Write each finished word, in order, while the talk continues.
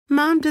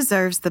Mom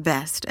deserves the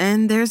best,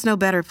 and there's no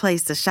better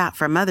place to shop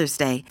for Mother's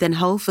Day than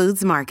Whole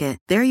Foods Market.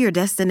 They're your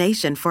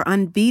destination for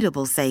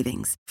unbeatable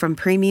savings, from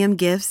premium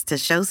gifts to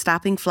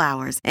show-stopping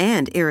flowers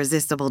and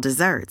irresistible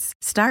desserts.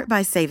 Start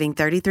by saving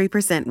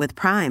 33% with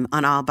Prime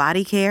on all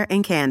body care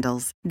and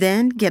candles.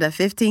 Then get a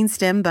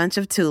 15-stem bunch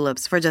of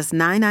tulips for just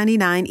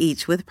 $9.99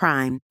 each with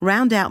Prime.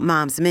 Round out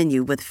Mom's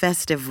menu with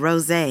festive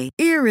rosé,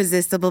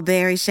 irresistible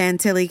berry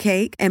chantilly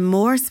cake, and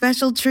more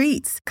special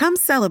treats. Come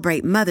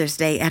celebrate Mother's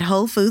Day at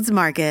Whole Foods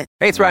Market.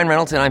 Hey, it's Ryan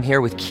Reynolds, and I'm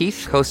here with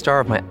Keith, co-star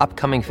of my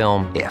upcoming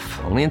film, If,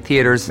 only in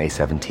theaters May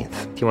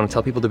 17th. Do you want to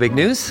tell people the big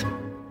news?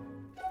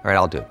 All right,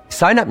 I'll do it.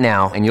 Sign up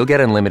now and you'll get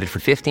unlimited for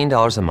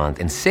 $15 a month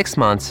and 6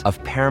 months of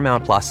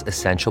Paramount Plus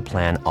Essential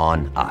Plan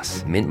on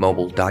us.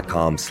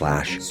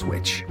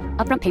 MintMobile.com/switch.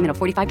 Upfront payment of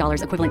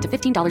 $45 equivalent to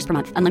 $15 per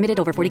month. Unlimited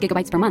over 40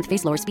 gigabytes per month.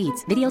 Face lower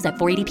speeds. Videos at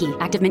 480p.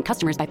 Active Mint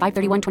customers by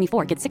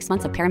 531.24 get 6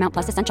 months of Paramount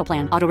Plus Essential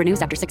Plan. Auto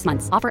renews after 6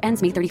 months. Offer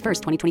ends May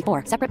 31st,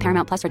 2024. Separate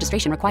Paramount Plus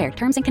registration required.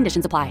 Terms and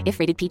conditions apply if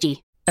rated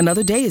PG.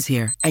 Another day is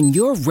here, and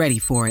you're ready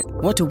for it.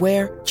 What to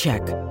wear?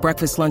 Check.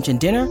 Breakfast, lunch, and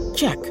dinner?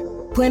 Check.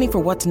 Planning for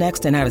what's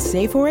next and how to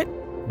save for it?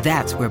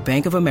 That's where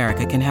Bank of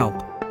America can help.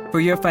 For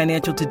your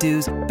financial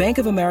to-dos, Bank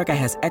of America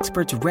has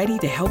experts ready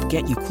to help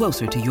get you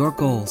closer to your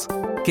goals.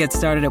 Get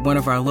started at one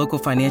of our local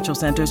financial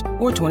centers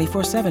or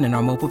 24/7 in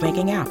our mobile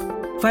banking app.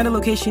 Find a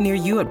location near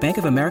you at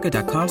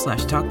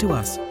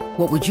bankofamerica.com/talktous.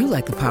 What would you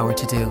like the power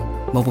to do?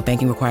 Mobile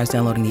banking requires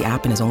downloading the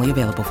app and is only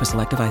available for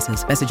select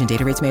devices. Message and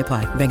data rates may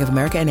apply. Bank of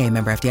America N.A.,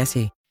 member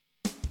FDIC.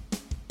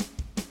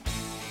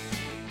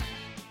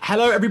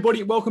 Hello,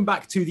 everybody. Welcome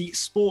back to the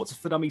Sport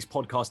for Dummies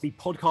podcast, the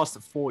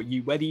podcast for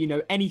you, whether you know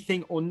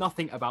anything or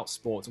nothing about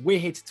sports. We're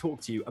here to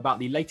talk to you about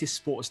the latest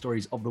sports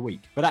stories of the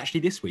week. But actually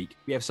this week,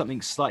 we have something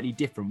slightly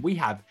different. We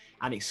have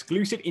an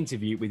exclusive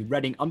interview with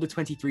Reading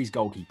under-23's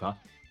goalkeeper,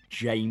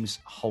 James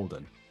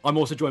Holden. I'm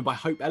also joined by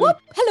Hope Ellen.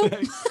 Hello.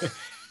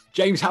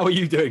 James, how are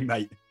you doing,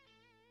 mate?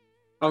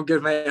 I'm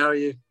good, mate. How are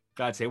you?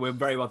 Glad to hear. We're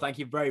very well. Thank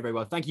you. Very, very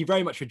well. Thank you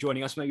very much for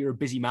joining us. I know you're a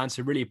busy man,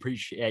 so really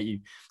appreciate you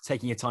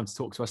taking your time to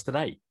talk to us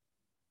today.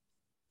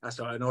 That's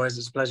all right. No worries.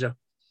 It's a pleasure.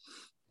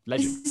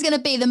 Legend. This is going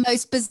to be the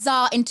most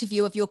bizarre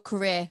interview of your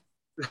career.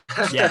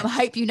 Yeah. I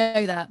hope you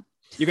know that.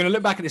 You're going to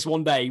look back at this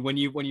one day when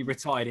you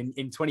retired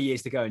in 20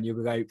 years to go, and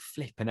you'll go,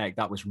 flipping heck,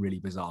 that was really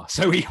bizarre.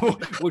 So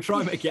we'll try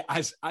and make it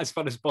as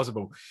fun as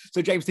possible.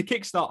 So James, to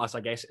kickstart us,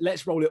 I guess,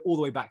 let's roll it all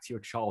the way back to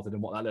your childhood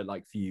and what that looked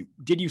like for you.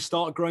 Did you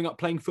start growing up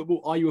playing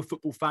football? Are you a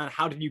football fan?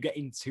 How did you get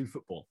into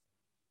football?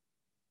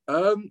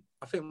 I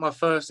think my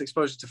first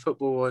exposure to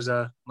football was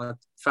my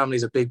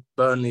family's a big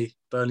Burnley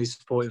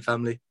supporting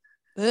family.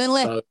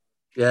 Burnley. So,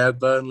 yeah,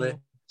 Burnley.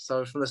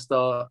 So from the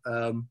start,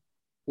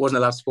 wasn't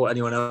allowed to support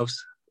anyone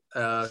else.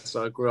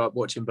 So I grew up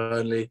watching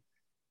Burnley,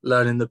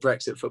 learning the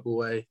Brexit football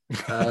way.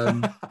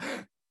 And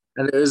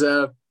it was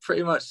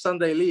pretty much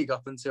Sunday league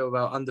up until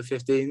about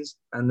under-15s.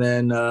 And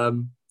then I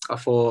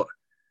thought,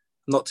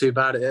 not too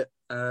bad at it.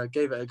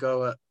 Gave it a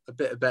go at a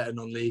bit of better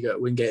non-league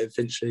at Wingate and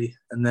Finchley.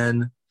 And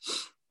then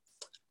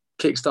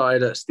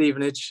kick-started at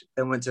Stevenage,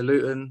 then went to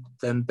Luton,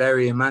 then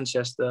Bury in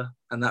Manchester,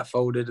 and that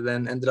folded, and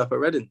then ended up at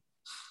Reading.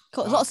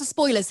 Got lots of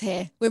spoilers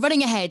here. We're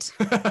running ahead.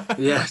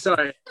 Yeah,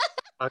 sorry.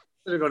 I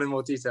should have gone in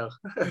more detail.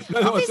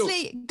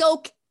 Obviously,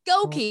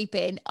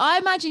 goalkeeping, I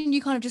imagine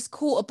you kind of just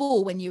caught a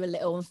ball when you were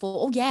little and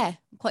thought, oh yeah,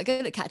 I'm quite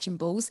good at catching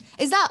balls.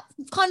 Is that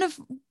kind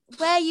of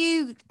where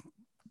you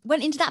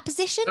went into that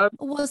position?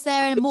 Or was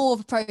there more of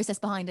a process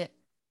behind it?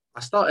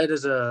 I started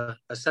as a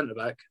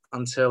centre-back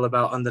until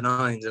about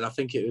under-9s, and I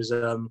think it was...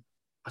 I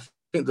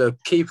think the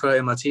keeper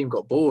in my team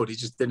got bored. He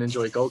just didn't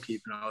enjoy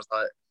goalkeeping. I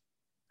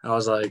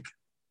was like,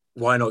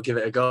 why not give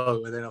it a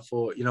go? And then I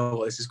thought, you know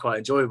what, this is quite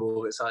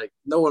enjoyable. It's like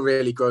no one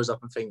really grows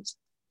up and thinks,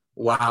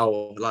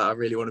 wow, like I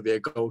really want to be a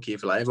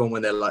goalkeeper. Like everyone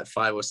when they're like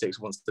 5 or 6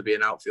 wants to be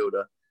an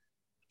outfielder.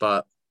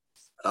 But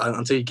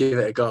until you give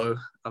it a go,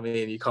 I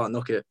mean, you can't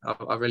knock it.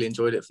 I really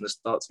enjoyed it from the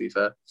start, to be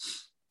fair.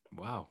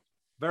 Wow.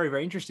 Very,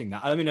 very interesting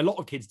that. I mean, a lot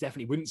of kids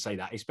definitely wouldn't say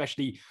that,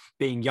 especially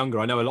being younger.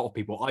 I know a lot of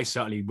people, I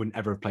certainly wouldn't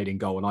ever have played in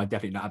goal, and I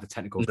definitely don't have the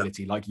technical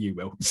ability like you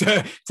will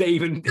to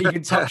even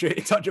touch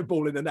a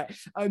ball in the net.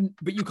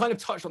 But you kind of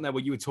touched on there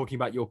where you were talking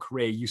about your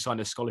career. You signed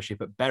a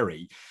scholarship at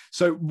Bury.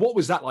 So what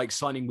was that like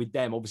signing with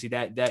them? Obviously,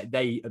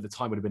 they at the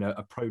time would have been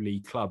a pro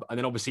league club. And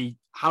then obviously,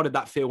 how did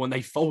that feel when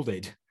they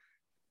folded?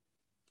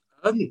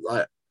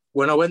 Like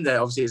when I went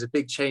there, obviously it's a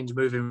big change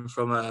moving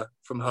from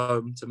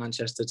home to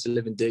Manchester to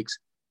live in digs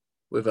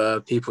with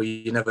people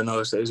you never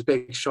know. So it was a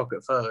big shock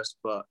at first,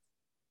 but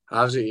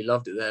I absolutely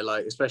loved it there.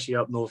 Like, especially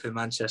up north in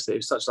Manchester, it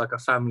was such like a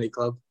family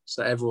club.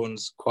 So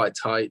everyone's quite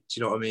tight. Do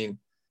you know what I mean?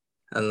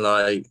 And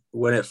like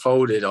when it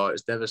folded, it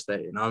was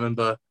devastating. I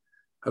remember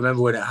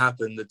when it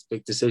happened, the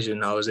big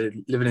decision. I was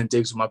living in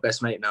digs with my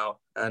best mate now.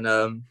 And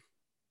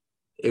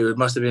it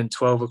must have been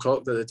 12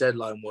 o'clock that the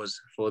deadline was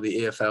for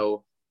the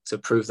EFL to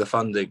approve the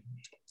funding.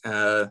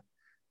 And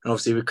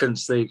obviously we couldn't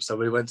sleep. So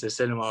we went to the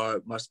cinema.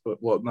 It must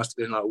have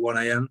been like 1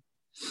 a.m.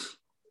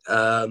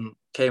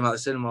 Came out of the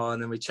cinema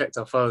and then we checked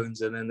our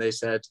phones and then they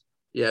said,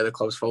 yeah, the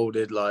club's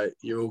folded, like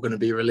you're all going to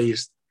be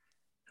released.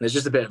 And it's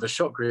just a bit of a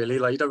shock, really.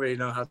 Like, you don't really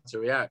know how to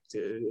react.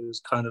 It was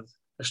kind of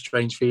a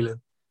strange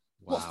feeling.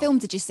 Wow. What film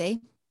did you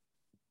see?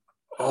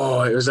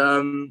 Oh, it was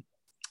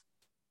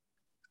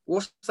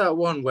what's that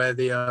one where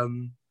they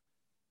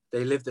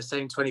live the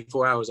same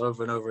 24 hours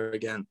over and over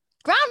again?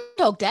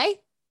 Groundhog Day?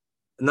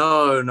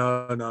 No.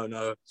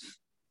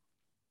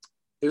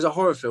 It was a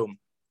horror film.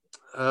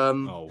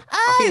 Was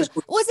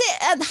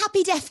it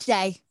Happy Death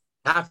Day?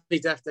 Happy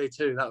Death Day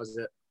 2, that was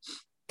it.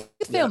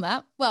 Good film,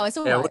 that. Well, it's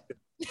all right.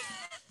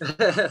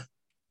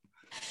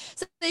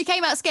 So you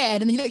came out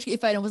scared and then you looked at your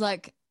phone and was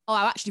like, oh,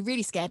 I'm actually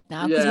really scared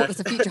now because what does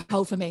the future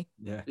hold for me?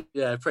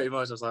 Yeah, pretty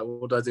much. I was like,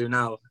 what do I do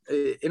now?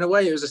 In a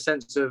way, it was a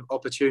sense of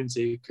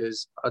opportunity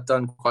because I'd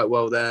done quite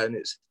well there and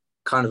it's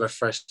kind of a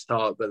fresh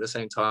start. But at the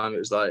same time, it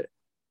was like,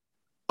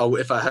 oh,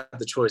 if I had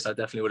the choice, I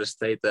definitely would have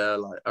stayed there.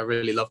 Like, I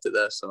really loved it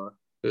there. So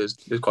it was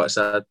quite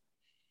sad.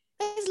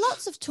 There's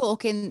lots of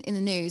talk in the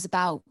news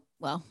about,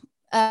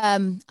 I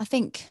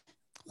think,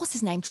 what's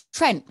his name?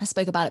 Trent, I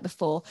spoke about it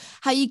before,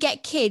 how you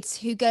get kids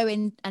who go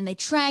in and they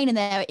train and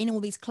they're in all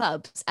these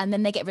clubs and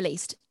then they get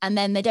released and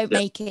then they don't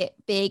make it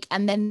big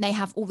and then they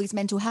have all these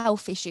mental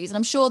health issues. And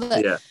I'm sure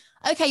that,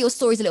 okay, your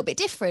story's a little bit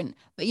different,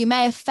 but you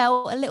may have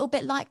felt a little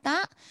bit like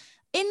that.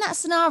 In that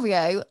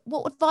scenario,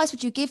 what advice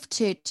would you give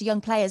to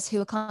young players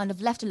who are kind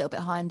of left a little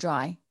bit high and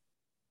dry?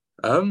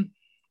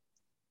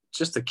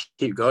 Just to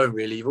keep going,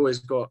 really. You've always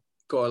got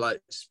to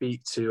like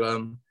speak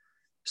to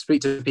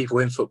people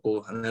in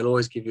football, and they'll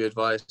always give you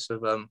advice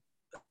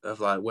of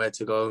like where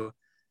to go,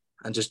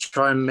 and just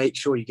try and make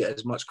sure you get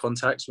as much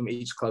contacts from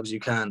each club as you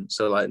can.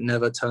 So like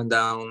never turn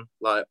down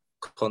like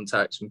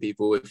contacts from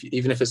people,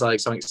 even if it's like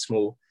something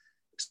small.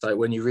 It's like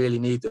when you really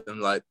need them,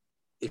 like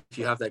if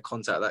you have their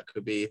contact, that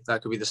could be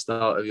the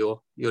start of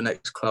your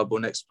next club or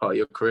next part of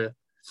your career.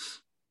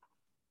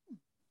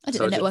 I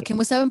didn't know networking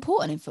was so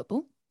important in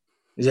football.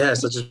 Yeah,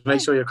 so just make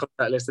sure your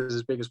contact list is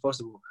as big as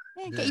possible.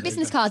 Yeah, get your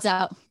business cards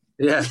out.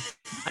 Yeah.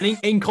 And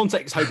in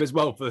context, Hope, as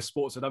well, for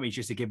Sports for Dummies,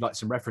 just to give like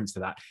some reference to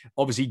that.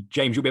 Obviously,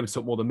 James, you'll be able to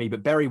talk more than me,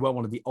 but Bury were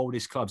one of the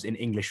oldest clubs in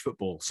English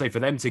football. So for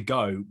them to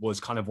go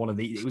was kind of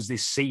it was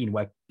this scene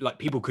where like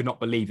people could not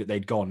believe that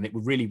they'd gone. And it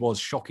really was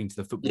shocking to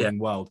the footballing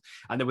world.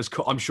 And there was,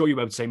 I'm sure you'll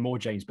be able to say more,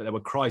 James, but there were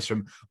cries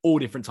from all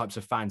different types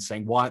of fans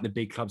saying, why aren't the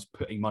big clubs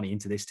putting money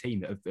into this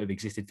team that have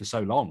existed for so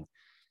long?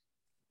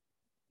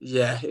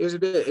 Yeah, it was a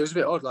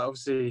bit odd. Like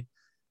obviously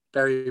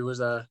Bury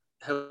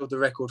held the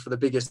record for the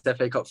biggest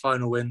FA Cup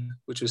final win,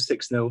 which was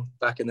 6-0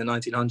 back in the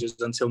 1900s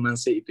until Man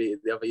City beat it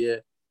the other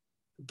year.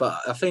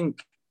 But I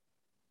think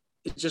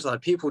it's just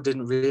like people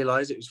didn't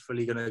realise it was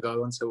fully going to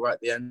go until right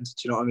at the end. Do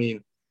you know what I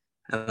mean?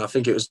 And I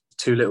think it was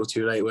too little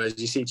too late. Whereas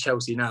you see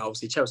Chelsea now,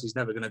 obviously Chelsea's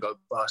never going to go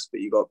bust,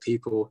 but you got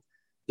people,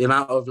 the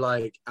amount of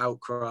like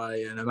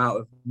outcry and amount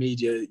of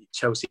media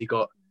Chelsea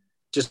got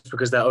just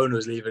because their owner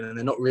was leaving and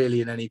they're not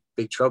really in any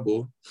big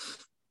trouble.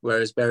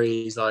 Whereas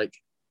Bury's like,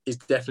 is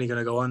definitely going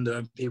to go under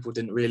and people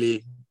didn't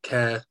really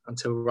care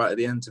until right at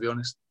the end, to be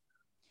honest.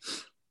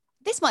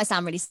 This might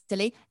sound really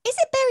silly. Is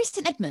it Bury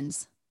St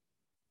Edmunds?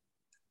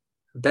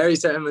 Bury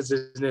St Edmunds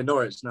is near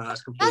Norwich. No,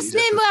 that's completely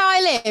different. Near where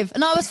I live.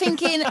 And I was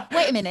thinking,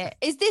 wait a minute,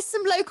 is this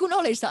some local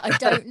knowledge that I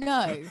don't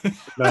know?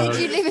 No. Did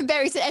you live in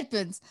Bury St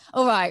Edmunds?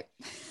 All right.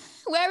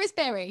 Where is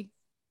Bury?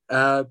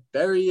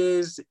 Bury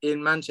is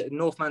in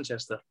North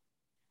Manchester.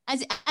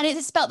 And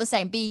it's spelled the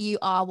same, Bury?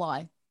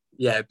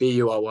 Yeah, Bury,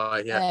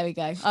 yeah. There we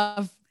go.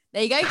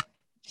 There you go.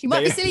 She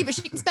might be silly, but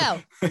she can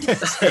spell.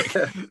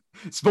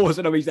 Sports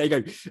and Dummies, there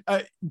you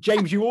go.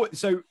 James,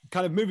 so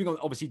kind of moving on,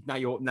 obviously now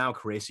your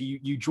career. So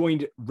you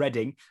joined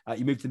Reading.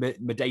 You moved to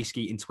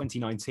Madejski in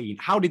 2019.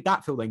 How did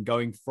that feel then,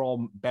 going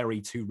from Bury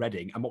to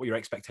Reading? And what were your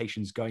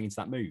expectations going into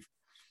that move?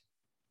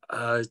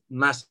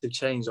 Massive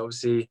change.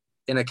 Obviously,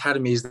 in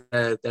academies,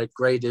 they're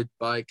graded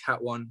by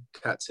Cat 1,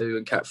 Cat 2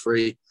 and Cat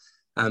 3.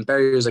 And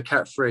Bury was a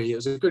Cat 3. It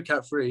was a good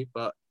Cat 3,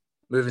 but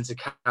moving to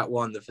Cat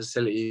 1, the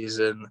facilities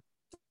and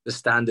the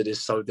standard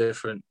is so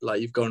different. Like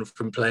you've gone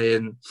from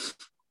playing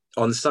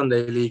on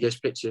Sunday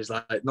league-ish pitches,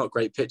 like not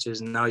great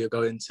pitches, and now you're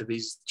going to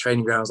these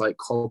training grounds like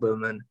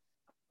Cobham and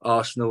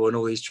Arsenal and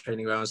all these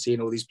training grounds,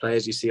 seeing all these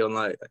players you see on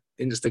like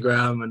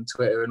Instagram and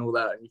Twitter and all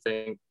that, and you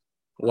think,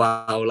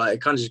 wow, like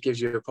it kind of just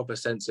gives you a proper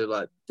sense of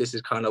like, this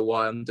is kind of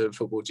why I'm doing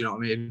football. Do you know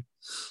what I mean?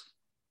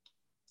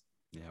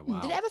 Yeah,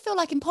 wow. Did it ever feel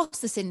like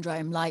imposter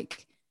syndrome?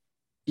 Like,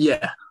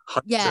 yeah,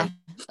 100%. Yeah,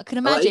 I can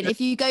imagine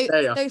if you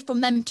go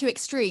from them two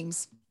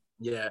extremes.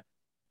 Yeah,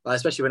 like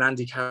especially when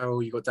Andy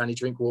Carroll, you got Danny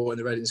Drinkwater in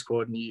the Reading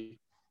squad, and you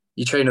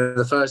train with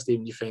the first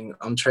team, and you think,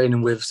 I'm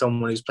training with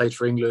someone who's played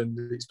for England,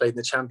 who's played in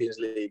the Champions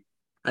League.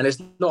 And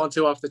it's not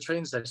until after the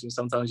training session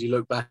sometimes you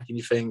look back and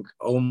you think,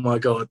 oh my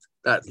God,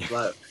 that's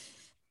like,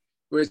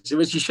 which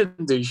you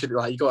shouldn't do. You should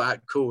like, you got to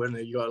act cool, and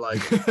you got to like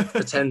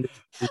pretend.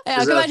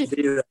 I can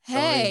imagine.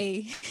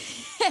 Hey,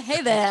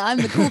 hey there, I'm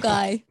the cool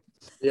guy.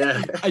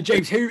 Yeah.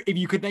 James, who, if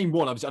you could name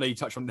one, obviously I know you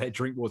touched on their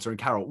Drinkwater and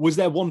Carroll. Was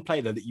there one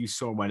player that you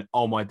saw and went,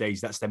 oh my days,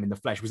 that's them in the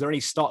flesh? Was there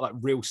any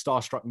real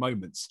starstruck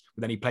moments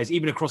with any players,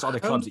 even across other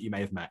clubs that you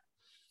may have met?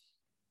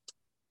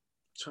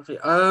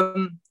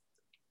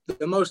 The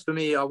the most for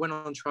me, I went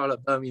on trial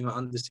at Birmingham at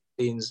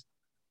under-16s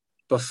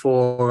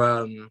before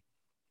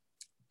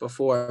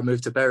I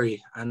moved to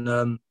Bury.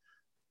 And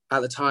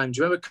at the time, do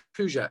you remember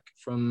Kujak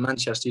from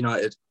Manchester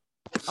United?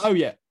 Oh,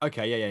 yeah.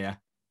 Okay, yeah.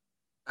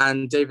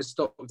 And David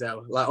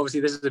Stockdale. Like, obviously,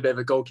 this is a bit of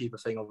a goalkeeper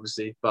thing,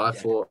 obviously, but I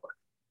thought,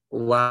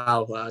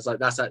 wow. I was like,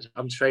 that's actually,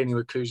 I'm training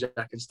with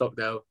Kujak and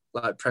Stockdale,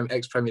 like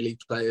ex-Premier League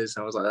players.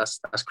 I was like,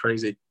 that's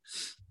crazy.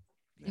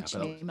 Yeah,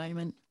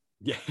 moment.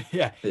 Yeah.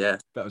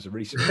 That was a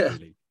really sweet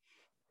feeling.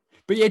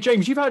 But yeah,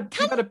 James, you've had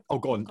a. Oh,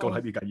 go on.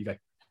 Hope you go.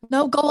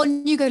 No, go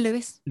on. You go,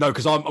 Lewis. No,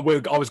 because I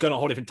was going on a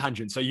whole different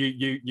tangent. So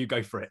you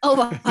go for it. Oh,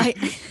 right.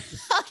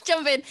 I'll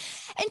jump in.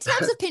 In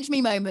terms of pinch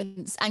me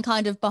moments and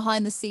kind of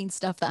behind the scenes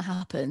stuff that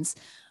happens,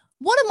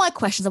 one of my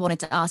questions I wanted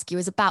to ask you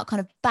is about kind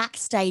of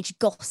backstage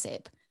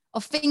gossip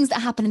of things that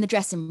happen in the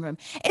dressing room.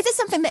 Is there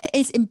something that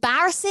is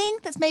embarrassing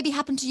that's maybe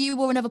happened to you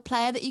or another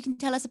player that you can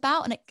tell us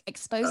about and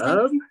expose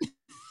them?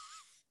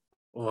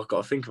 I've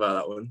got to think about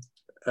that one.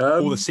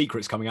 All the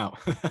secrets coming out.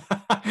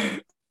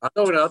 I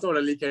don't want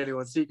to leak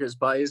anyone's secrets,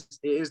 but it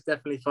is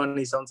definitely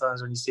funny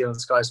sometimes when you see on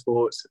Sky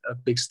Sports a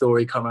big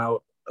story come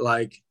out,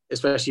 like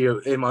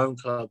especially in my own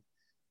club,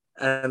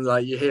 and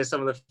like you hear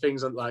some of the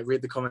things on, like,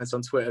 read the comments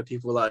on Twitter,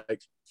 people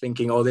like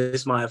thinking, oh,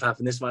 this might have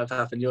happened.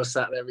 You're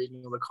sat there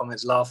reading all the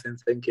comments, laughing,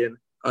 thinking,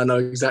 I know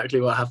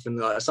exactly what happened.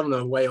 Like, some of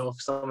them are way off,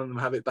 some of them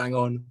have it bang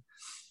on,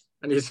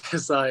 and it's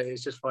just like,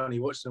 it's just funny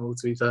watching them all,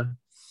 to be fair.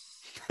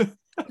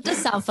 It does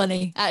sound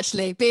funny,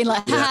 actually, being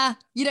like,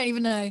 you don't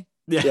even know.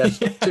 Yeah.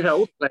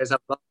 All the players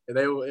have laugh.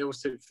 They all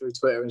sit through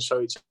Twitter and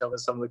show each other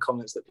some of the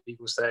comments that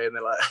people say, and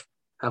they're like,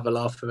 have a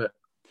laugh of it.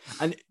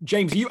 And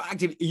James, I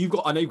know you've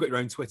got your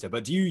own Twitter,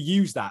 but do you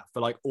use that for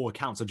like all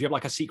accounts, or do you have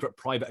like a secret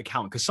private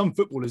account? Because some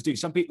footballers do.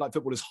 Some people, like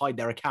footballers, hide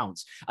their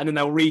accounts and then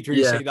they'll read through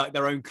and see like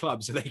their own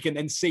club, so they can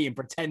then see and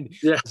pretend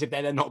as if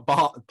they're not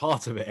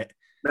part of it.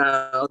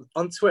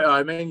 On Twitter,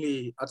 I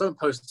don't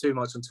post too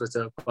much on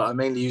Twitter, but I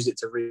mainly use it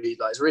to read.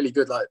 Like, it's really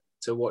good, like,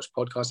 to watch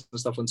podcasts and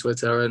stuff on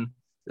Twitter, and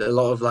a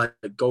lot of like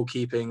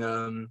goalkeeping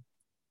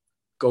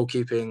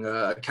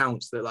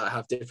accounts that like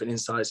have different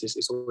insights.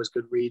 It's always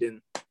good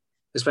reading,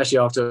 especially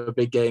after a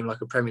big game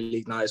like a Premier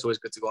League night. It's always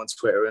good to go on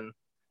Twitter and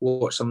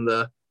watch some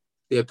of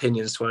the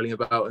opinions swirling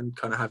about and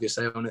kind of have your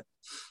say on it.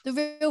 The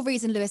real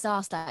reason Lewis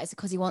asked that is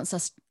because he wants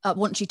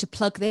you to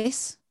plug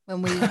this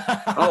when we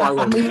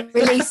we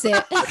release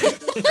it.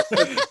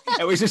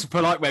 It was just a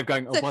polite way of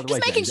going, by the way,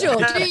 just making sure.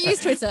 Do you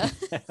use Twitter?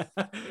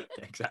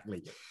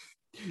 Exactly.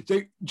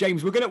 So,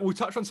 James, we'll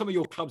touch on some of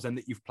your clubs then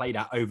that you've played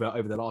at over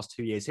the last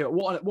 2 years here.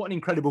 What an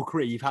incredible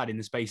career you've had in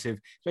the space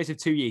of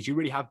 2 years. You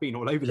really have been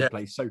all over the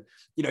place. So,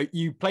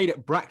 you played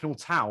at Bracknell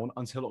Town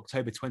until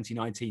October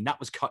 2019. That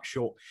was cut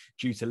short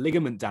due to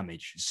ligament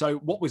damage. So,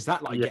 what was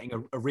that like, getting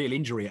a real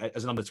injury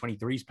as an under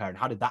 23's player, and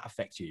how did that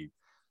affect you?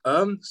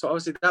 So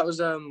obviously that was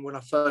when I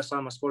first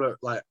signed my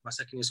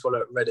second year scholar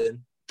at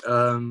Reading.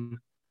 And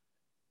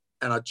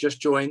I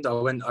just joined.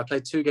 I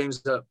played 2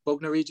 games at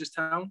Bognor Regis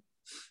Town.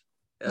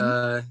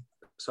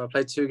 So I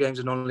played 2 games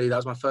in non-league. That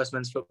was my first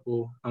men's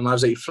football. I was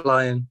absolutely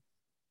flying.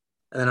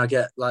 And then I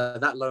get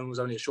like, that loan was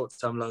only a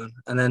short-term loan.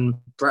 And then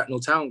Bracknell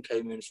Town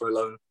came in for a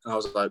loan. And I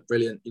was like,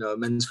 brilliant,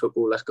 men's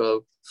football, let's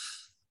go.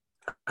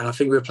 And I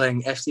think we were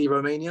playing FC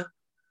Romania.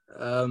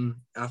 And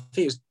I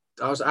think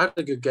I had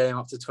a good game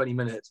up to 20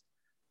 minutes.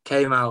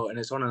 Came out and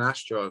it's on an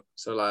Astro.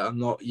 So like, I'm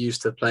not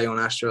used to playing on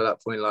Astro at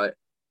that point. Like,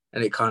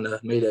 and it kind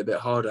of made it a bit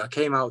harder. I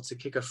came out to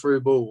kick a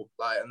through ball,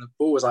 like, and the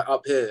ball was like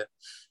up here.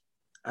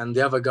 And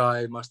the other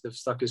guy must have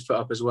stuck his foot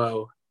up as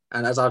well.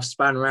 And as I've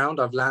span around,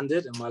 I've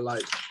landed, and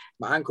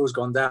my ankle's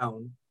gone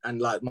down,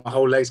 and like my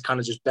whole leg's kind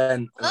of just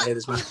bent, and I hear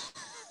this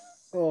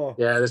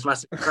this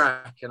massive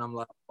crack, and I'm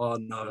like, oh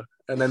no.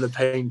 And then the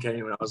pain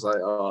came, and I was like,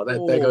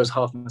 there goes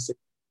half my season.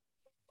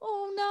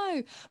 Oh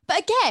no.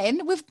 But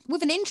again,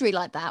 with an injury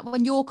like that,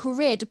 when your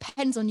career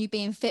depends on you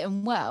being fit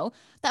and well,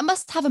 that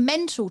must have a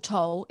mental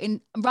toll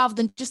rather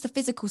than just the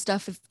physical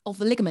stuff of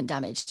the ligament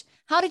damage.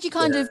 How did you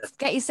kind of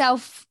get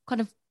yourself kind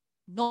of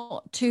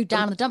not too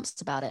down in the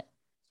dumps about it?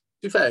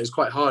 To be fair, it's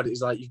quite hard.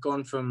 It's like you've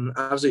gone from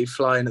absolutely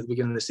flying at the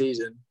beginning of the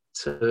season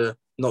to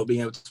not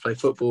being able to play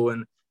football.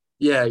 And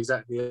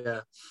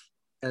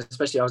and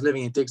especially I was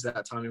living in digs at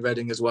that time in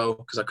Reading as well,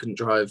 because I couldn't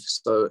drive.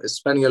 So it's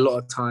spending a lot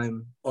of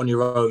time on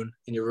your own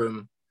in your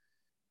room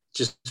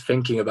just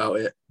thinking about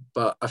it.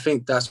 But I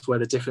think that's where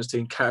the difference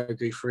between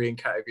category 3 and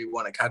category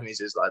 1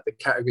 academies is. Like, the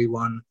category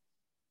 1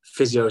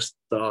 physio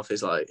staff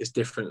is like, it's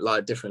different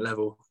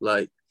level.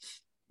 Like,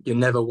 you're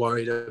never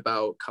worried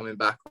about coming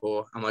back,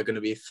 or am I going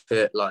to be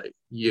fit? Like,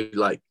 you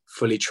like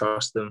fully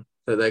trust them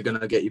that they're going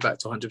to get you back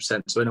to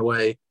 100%. So in a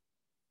way,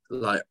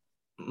 like,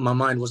 my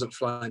mind wasn't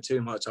flying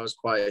too much. I was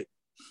quite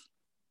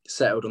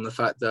settled on the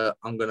fact that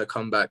I'm going to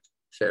come back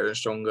fitter and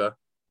stronger,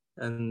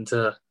 and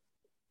to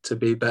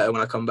be better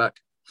when I come back.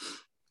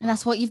 And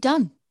that's what you've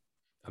done.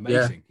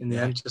 Amazing. Yeah, in the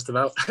end, just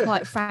about.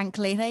 Quite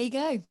frankly, there you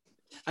go.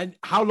 And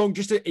how long,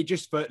 just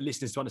for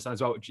listeners to understand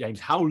as well, James,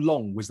 how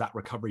long was that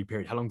recovery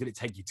period? How long did it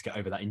take you to get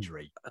over that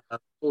injury?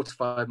 4 to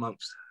 5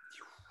 months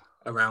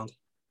around.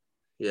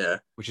 Yeah.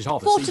 Which is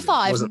half a 4 to season.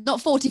 5, not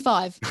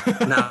 45.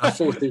 Nah,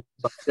 40.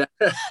 Yeah.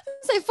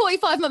 So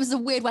 45 months is a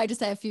weird way to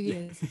say a few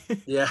years.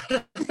 Yeah.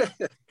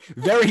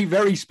 Very,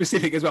 very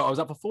specific as well. I was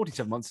up for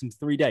 47 months and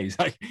 3 days.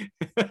 Like,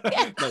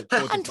 Yeah.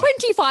 no, And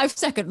 25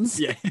 seconds.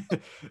 Yeah.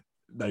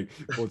 No,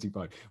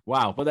 45.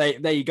 Wow. But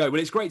there you go.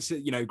 Well, it's great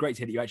to, great to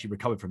hear that you actually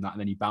recovered from that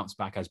and then you bounced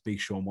back, as Big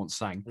Sean once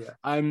sang.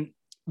 Yeah.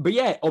 But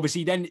yeah,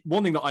 obviously then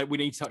one thing that we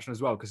need to touch on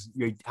as well, because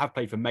you have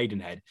played for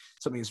Maidenhead,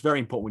 something that's very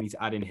important we need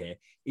to add in here,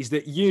 is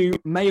that you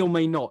may or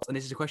may not, and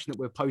this is a question that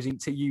we're posing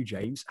to you,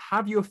 James,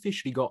 have you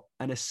officially got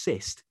an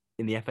assist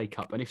in the FA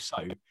Cup? And if so,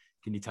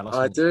 can you tell us?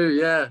 I do,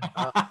 yeah.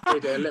 I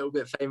made it a little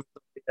bit famous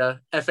on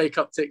the FA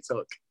Cup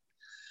TikTok.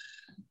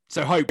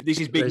 So Hope, this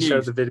is big news.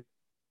 Showed the video.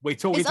 We're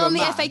talking It's to on a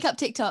the man. FA Cup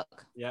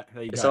TikTok. Yeah,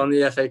 there you It's go. on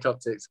the FA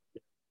Cup TikTok.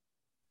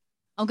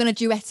 I'm going to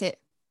duet it.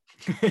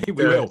 We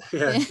will.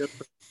 Yeah.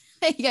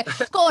 There you go.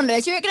 Go on,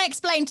 Lewis. You're going to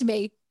explain to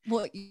me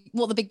what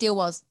the big deal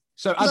was.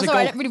 So I'm as a sorry,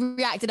 I goal, don't really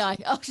react, did I?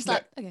 I was just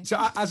like, okay.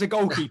 So as a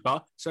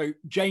goalkeeper, so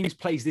James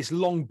plays this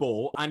long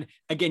ball, and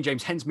again,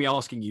 James, hence me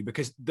asking you,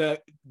 because the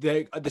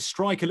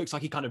striker looks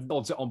like he kind of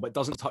nods it on, but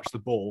doesn't touch the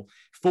ball,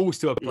 falls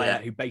to a player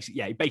who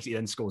basically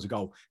then scores a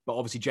goal. But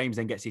obviously, James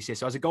then gets the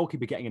assist. So as a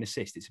goalkeeper getting an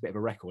assist, it's a bit of a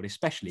record,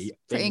 especially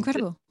Pretty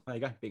incredible. There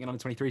you go, being an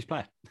under 23's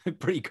player,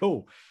 pretty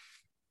cool.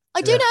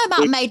 I do know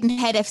about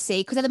Maidenhead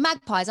FC because they're the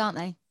Magpies, aren't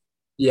they?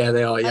 Yeah,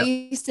 they are. Yeah.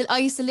 I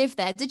used to live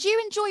there. Did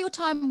you enjoy your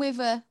time with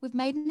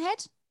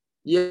Maidenhead?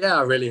 Yeah,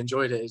 I really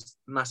enjoyed it. It's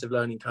a massive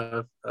learning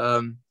curve.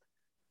 The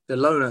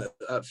loan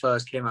at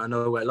first came out of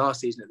nowhere last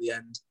season at the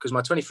end because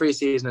my 23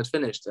 season had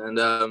finished, and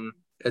I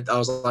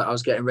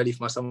was getting ready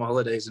for my summer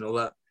holidays and all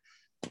that.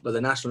 But the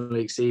National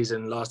League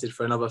season lasted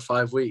for another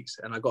 5 weeks,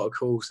 and I got a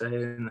call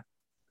saying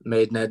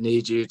Maidenhead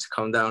need you to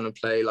come down and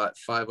play like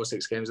 5 or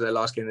 6 games of their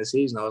last game of the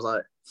season.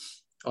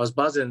 I was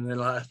buzzing, and then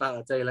like about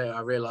a day later,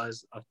 I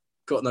realised I've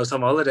got no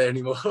summer holiday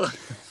anymore.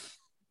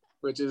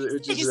 Which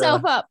is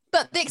yourself up,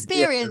 but the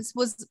experience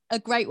was a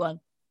great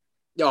one.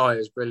 Oh, it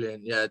was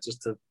brilliant. Yeah,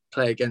 just to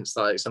play against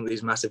like some of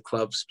these massive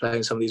clubs,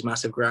 playing some of these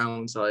massive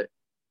grounds. Like,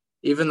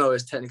 even though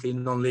it's technically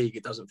non-league,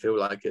 it doesn't feel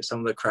like it. Some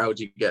of the crowds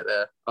you get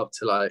there up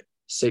to like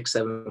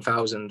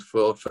 6,000-7,000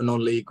 for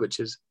non-league, which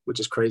is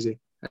crazy.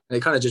 And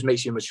it kind of just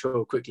makes you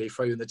mature quickly,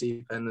 throw you in the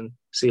deep end, and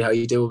see how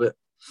you deal with it.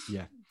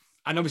 Yeah.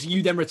 And obviously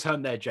you then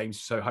returned there,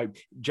 James. So Hope,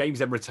 James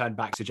then returned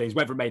back. So James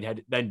went from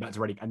Maidenhead, then back to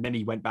Reading, and then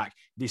he went back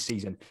this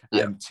season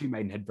to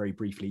Maidenhead very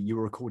briefly. You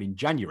were recording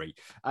January.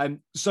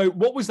 So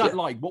what was that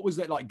like? What was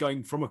that like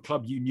going from a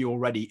club you knew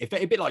already? If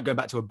a bit like going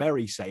back to a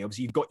Bury, say,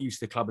 obviously you've got used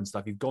to the club and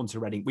stuff. You've gone to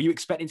Reading. Were you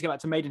expecting to go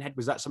back to Maidenhead?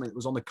 Was that something that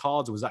was on the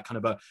cards, or was that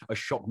kind of a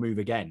shock move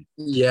again?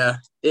 Yeah,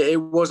 it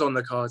was on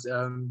the cards.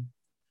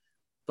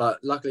 But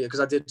luckily, because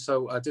I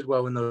did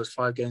well in those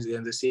 5 games at the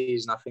end of the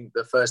season. I think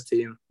the first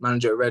team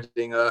manager at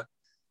Reading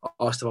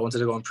asked if I wanted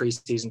to go on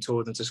pre-season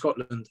tour to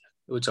Scotland,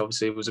 which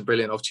obviously was a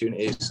brilliant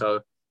opportunity.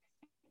 So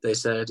they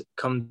said,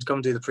 come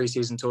do the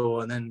pre-season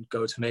tour and then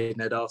go to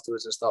Maidenhead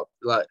afterwards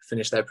and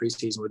finish their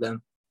pre-season with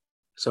them.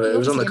 So it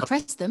was on the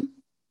impressed them.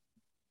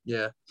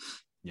 Yeah,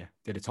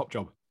 did a top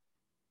job.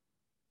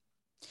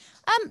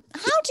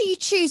 How do you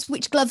choose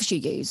which gloves you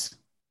use?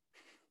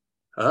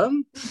 That's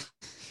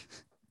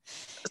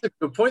a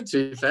good point.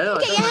 To be fair,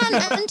 Do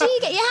you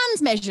get your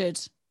hands measured?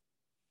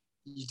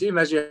 You do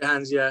measure your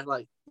hands, yeah.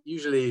 Like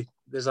usually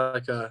there's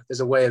a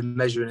way of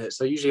measuring it.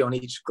 So usually on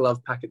each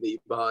glove packet that you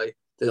buy,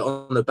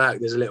 on the back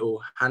there's a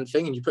little hand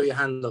thing, and you put your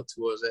hand up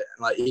towards it,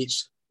 and like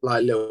each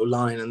like little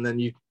line, and then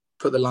you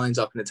put the lines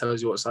up, and it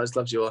tells you what size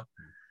gloves you are.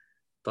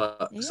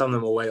 But some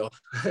of them are way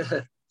off.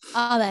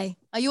 Are they?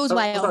 Are yours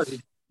way off?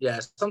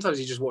 Sometimes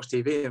you just watch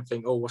TV and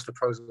think, oh, what's the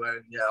pros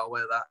wearing? Yeah, I'll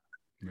wear that.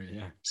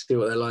 Yeah. See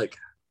what they're like.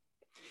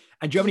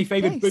 And do you have any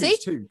favourite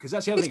boots too? Because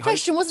that's the other thing. Good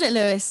question, wasn't it,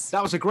 Lewis?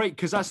 That was a great,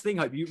 because that's the thing,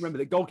 Hope. You remember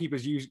that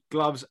goalkeepers use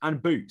gloves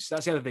and boots.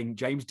 That's the other thing,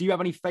 James. Do you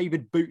have any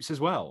favoured boots as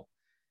well?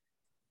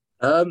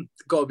 Got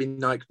to be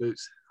Nike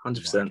boots,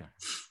 100%. Okay.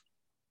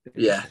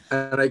 Yeah,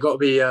 and they got to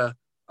be. I've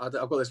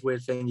got this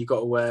weird thing. You got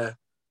to wear.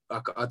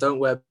 I don't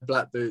wear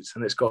black boots,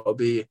 and it's got to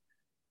be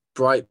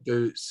bright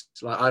boots,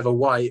 like either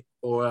white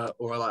or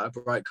like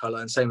a bright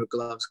colour. And same with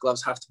gloves.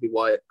 Gloves have to be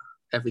white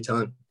every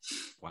time.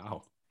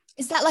 Wow.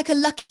 Is that like a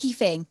lucky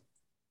thing?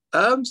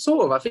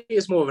 Sort of. I think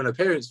it's more of an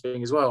appearance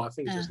thing as well. I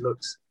think it just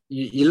looks.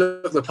 You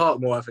look the part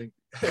more, I think.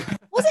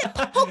 Was it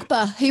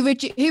Pogba who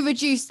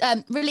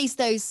released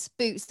those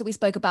boots that we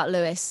spoke about,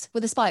 Lewis,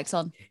 with the spikes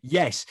on?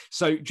 Yes.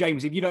 So,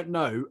 James, if you don't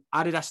know,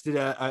 Adidas did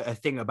a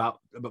thing about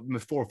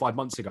 4 or 5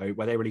 months ago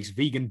where they released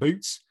vegan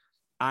boots,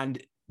 and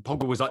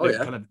Pogba was like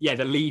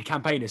the lead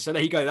campaigner. So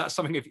there you go. That's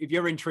something. If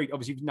you're intrigued,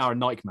 obviously you're now a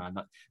Nike man,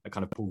 that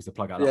kind of pulls the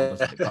plug out of that,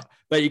 doesn't it? But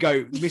there you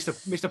go.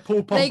 Mr.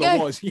 Paul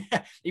Pogba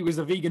he was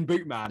the vegan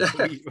boot man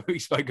we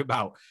spoke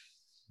about.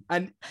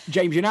 And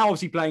James, you're now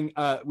obviously playing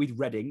with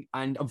Reading,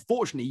 and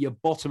unfortunately you're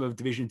bottom of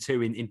Division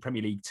 2 in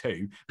Premier League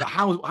 2. But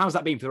how's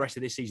that been for the rest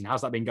of this season?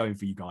 How's that been going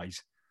for you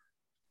guys?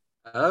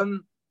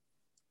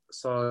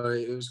 So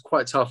it was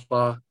quite tough.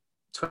 Our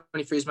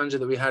 23's manager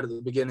that we had at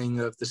the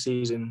beginning of the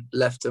season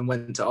left and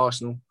went to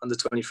Arsenal under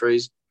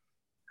 23's,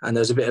 And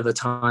there was a bit of a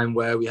time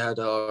where we had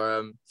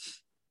our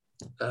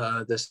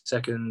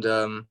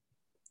the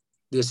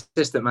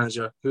assistant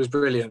manager, who was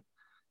brilliant.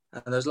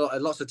 And there's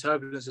lots of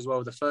turbulence as well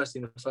with the first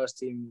team. The first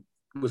team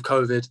with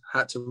COVID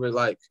had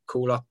to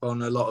call up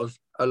on a lot of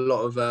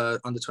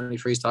under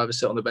 23s to either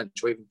sit on the bench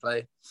or even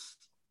play.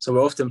 So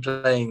we're often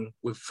playing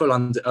with full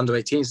under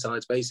 18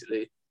 sides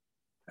basically.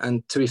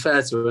 And to be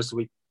fair to us,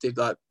 we did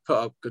put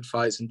up good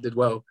fights and did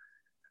well.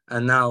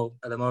 And now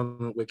at the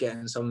moment we're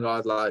getting some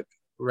of our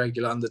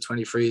regular under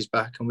 23s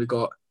back, and we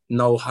got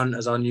Noel Hunt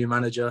as our new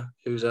manager,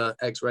 who's a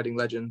ex-Reading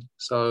legend.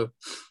 So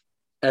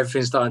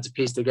everything's starting to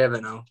piece together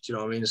now. Do you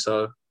know what I mean?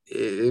 So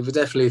we're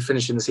definitely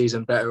finishing the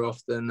season better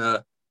off than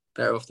the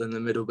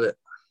middle bit.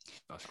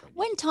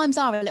 When times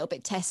are a little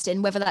bit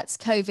testing, whether that's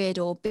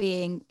COVID or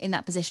being in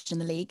that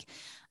position in the league,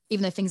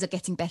 even though things are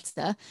getting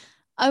better,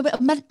 I would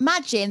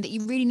imagine that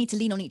you really need to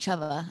lean on each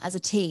other as a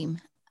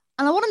team.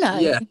 And I want to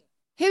know,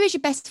 who is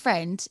your best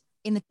friend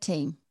in the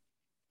team?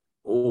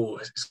 Oh,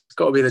 it's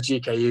got to be the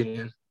GK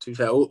Union, to be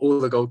fair. All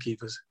the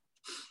goalkeepers.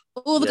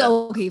 All the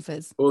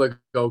goalkeepers? All the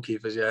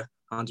goalkeepers, yeah,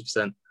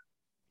 100%.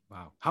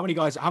 Wow. How many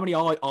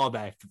are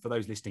there for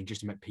those listening,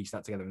 just to piece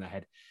that together in their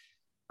head?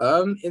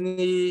 In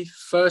the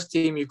first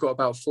team, you've got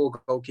about 4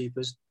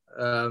 goalkeepers,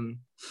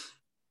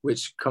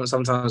 which come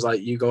sometimes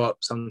you go up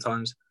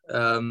sometimes.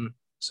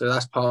 So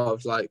that's part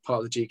of the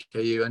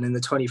GKU. And in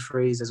the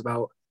 23s, there's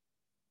about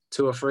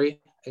 2 or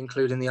 3,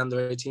 including the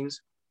under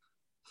 18s.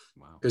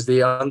 Wow. Because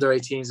the under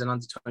 18s and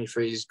under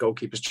 23s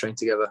goalkeepers train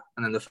together,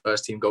 and then the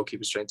first team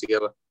goalkeepers train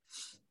together.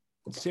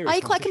 Are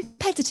you quite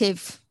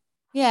competitive?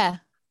 Yeah.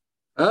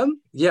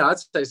 Yeah, I'd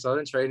say so.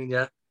 In training,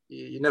 yeah.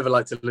 You never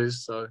like to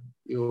lose, so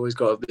you always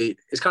got to be.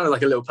 It's kind of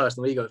like a little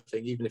personal ego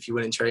thing. Even if you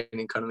win in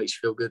training, kind of makes you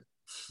feel good.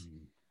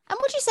 And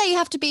would you say you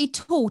have to be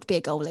tall to be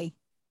a goalie?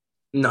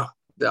 No,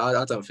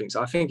 I don't think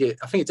so. I think it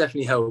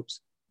definitely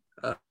helps.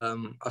 I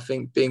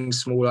think being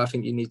smaller, I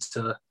think you need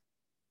to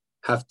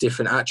have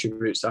different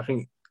attributes. I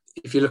think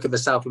if you look at the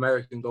South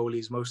American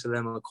goalies, most of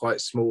them are quite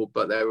small,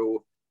 but they're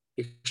all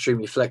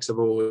extremely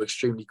flexible,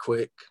 extremely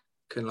quick,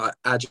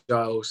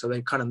 agile. So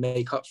they kind of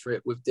make up for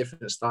it with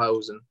different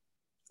styles, and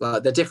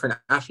they're different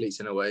athletes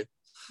in a way.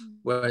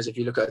 Whereas if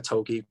you look at a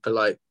goalkeeper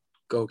like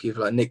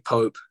Nick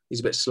Pope,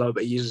 he's a bit slow,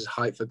 but he uses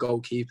height for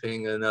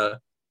goalkeeping and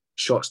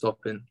shot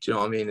stopping. Do you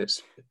know what I mean?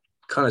 It's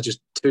kind of just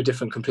 2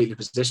 different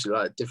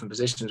different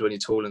positions when you're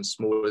tall and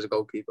small as a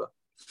goalkeeper.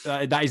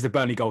 That is the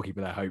Burnley goalkeeper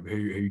there, Hope,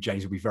 who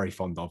James will be very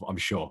fond of, I'm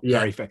sure. Yeah.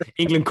 Very fair.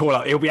 England call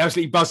up. He'll be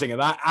absolutely buzzing at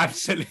that.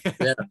 Absolutely.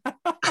 Yeah.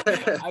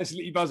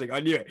 Absolutely buzzing. I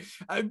knew it.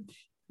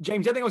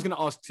 James, I think I was going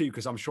to ask too,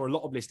 because I'm sure a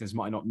lot of listeners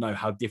might not know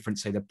how different,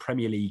 say, the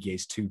Premier League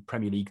is to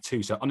Premier League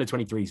 2. So under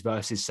 23s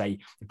versus, say,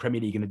 the Premier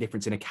League, and the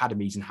difference in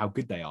academies and how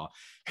good they are.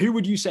 Who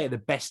would you say are the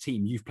best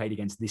team you've played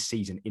against this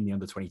season in the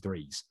under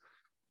 23s?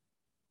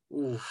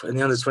 Oof, in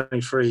the under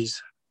 23s.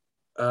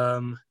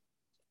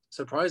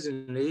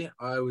 Surprisingly,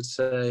 I would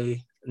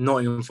say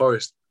Nottingham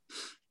Forest.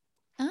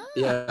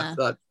 Yeah,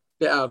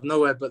 bit out of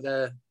nowhere, but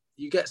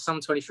you get some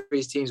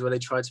 23s teams where they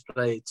try to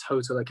play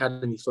total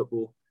academy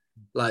football.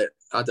 I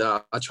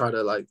try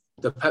to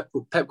the Pep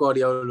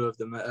Guardiola of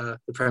the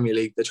Premier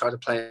League. They try to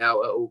play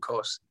out at all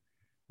costs,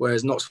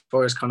 whereas Notts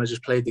Forest kind of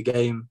just played the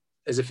game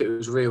as if it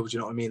was real. Do you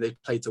know what I mean? They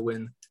played to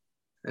win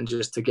and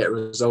just to get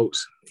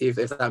results. If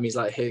that means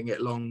hitting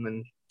it long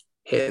and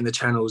hitting the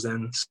channels,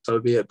 then so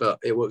be it. But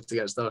it worked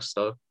against us.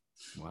 So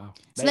wow.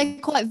 So they're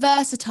quite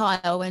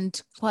versatile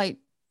and quite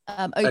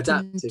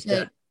open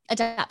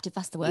adaptive.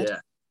 That's the word. Yeah.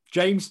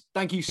 James,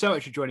 thank you so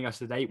much for joining us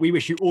today. We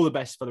wish you all the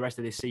best for the rest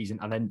of this season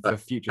and then for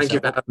future. Thank you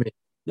for having me.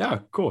 Yeah,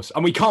 of course.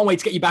 And we can't wait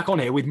to get you back on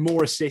here with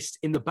more assists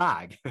in the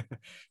bag.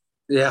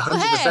 Yeah,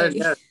 100%.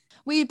 Yeah.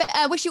 We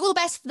wish you all the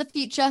best for the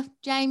future,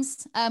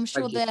 James. I'm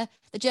sure the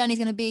journey is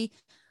going to be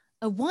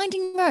a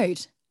winding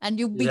road, and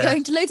you'll be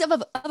going to loads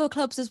of other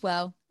clubs as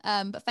well.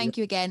 But thank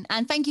you again.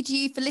 And thank you to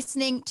you for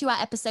listening to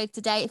our episode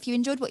today. If you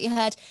enjoyed what you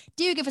heard,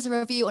 do give us a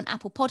review on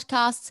Apple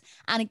Podcasts.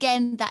 And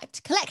again, that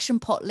collection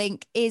pot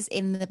link is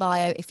in the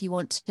bio if you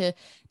want to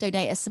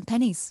donate us some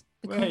pennies,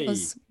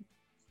 because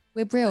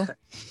we're real.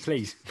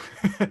 Please.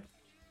 I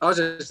was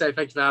just say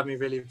thank you for having me.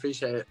 Really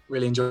appreciate it.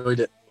 Really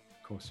enjoyed it.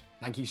 Of course.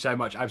 Thank you so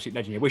much. Absolute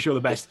legend. Wish you all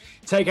the best.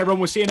 Take care,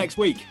 everyone. We'll see you next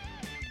week.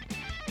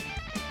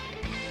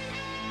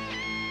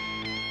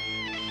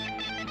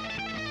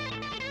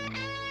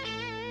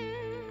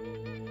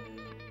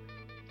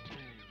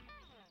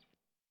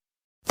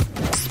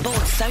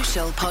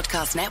 Social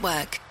Podcast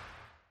Network.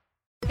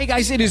 Hey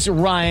guys, it is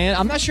Ryan.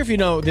 I'm not sure if you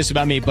know this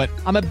about me, but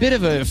I'm a bit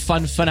of a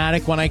fun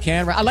fanatic when I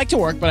can. I like to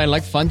work, but I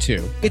like fun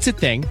too. It's a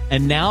thing.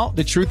 And now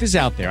the truth is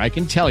out there. I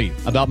can tell you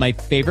about my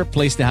favorite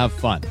place to have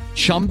fun.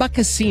 Chumba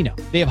Casino.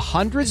 They have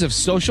hundreds of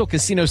social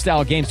casino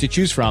style games to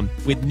choose from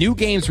with new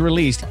games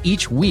released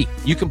each week.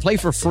 You can play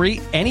for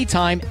free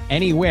anytime,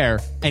 anywhere.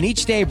 And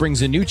each day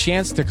brings a new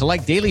chance to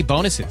collect daily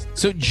bonuses.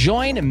 So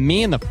join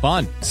me in the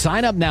fun.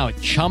 Sign up now at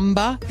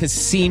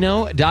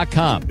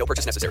ChumbaCasino.com. No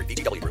purchase necessary.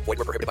 VGW Group. Void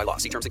where prohibited by law.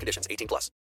 See terms and conditions. 18+.